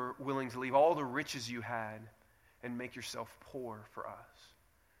you were willing to leave all the riches you had and make yourself poor for us.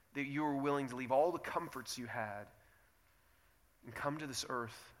 That you were willing to leave all the comforts you had and come to this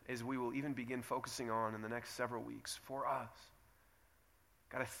earth, as we will even begin focusing on in the next several weeks, for us.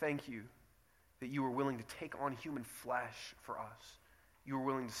 God, I thank you that you were willing to take on human flesh for us. You were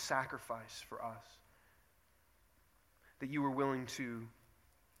willing to sacrifice for us. That you were willing to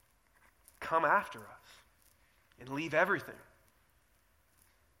come after us and leave everything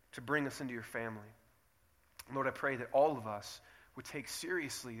to bring us into your family. Lord, I pray that all of us would take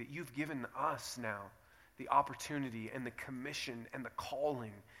seriously that you've given us now the opportunity and the commission and the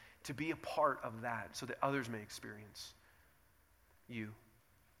calling to be a part of that so that others may experience you,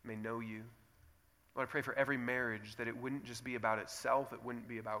 may know you. Lord, I pray for every marriage that it wouldn't just be about itself, it wouldn't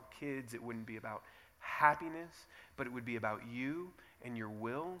be about kids, it wouldn't be about happiness, but it would be about you and your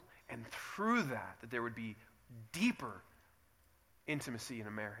will, and through that there would be deeper intimacy in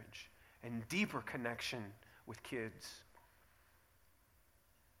a marriage and deeper connection with kids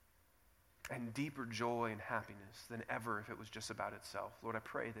and deeper joy and happiness than ever if it was just about itself. Lord, I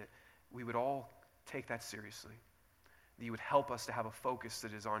pray that we would all take that seriously, that you would help us to have a focus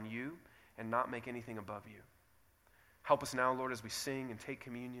that is on you and not make anything above you. Help us now, Lord, as we sing and take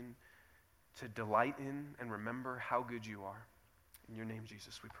communion, to delight in and remember how good you are. In your name,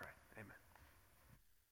 Jesus, we pray.